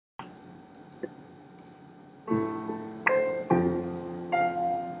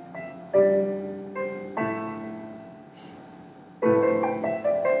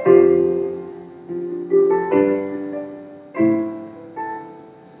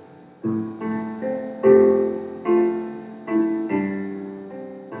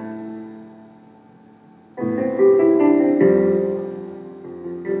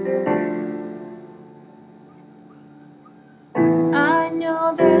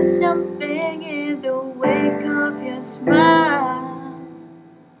There's something in the wake of your smile.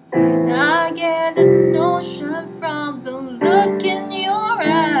 I get a notion from the look in your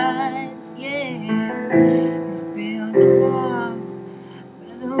eyes. Yeah, you've built a love,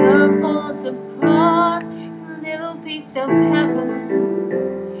 but the love falls apart. A little piece of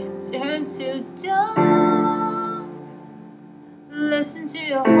heaven turns to dark. Listen to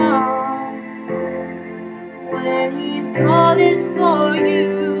your heart when he's calling for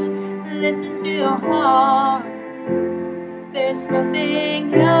you. Listen to your heart. There's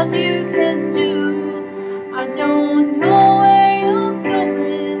nothing else you can do. I don't know where you're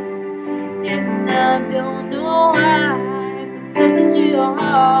going, and I don't know why, but listen to your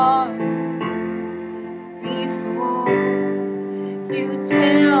heart before you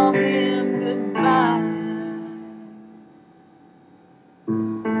tell him goodbye.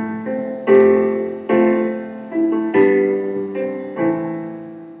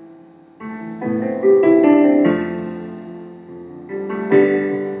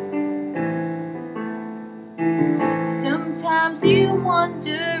 Sometimes you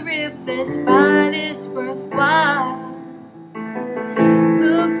wonder if this fight is worthwhile.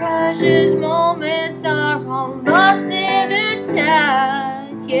 The precious moments are all lost in the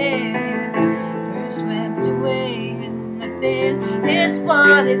tide. Yeah, they're swept away and nothing is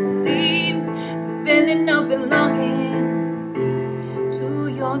what it seems. The feeling of belonging to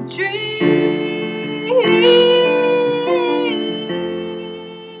your dreams.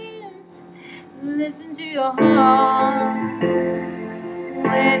 Listen to your heart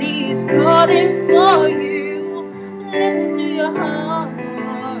when he's calling for you. Listen to your heart.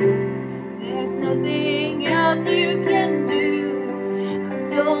 There's nothing else you can do. I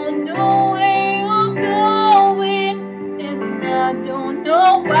don't know where you're going, and I don't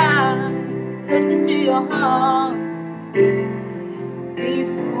know why. Listen to your heart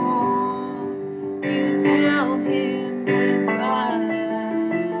before you tell him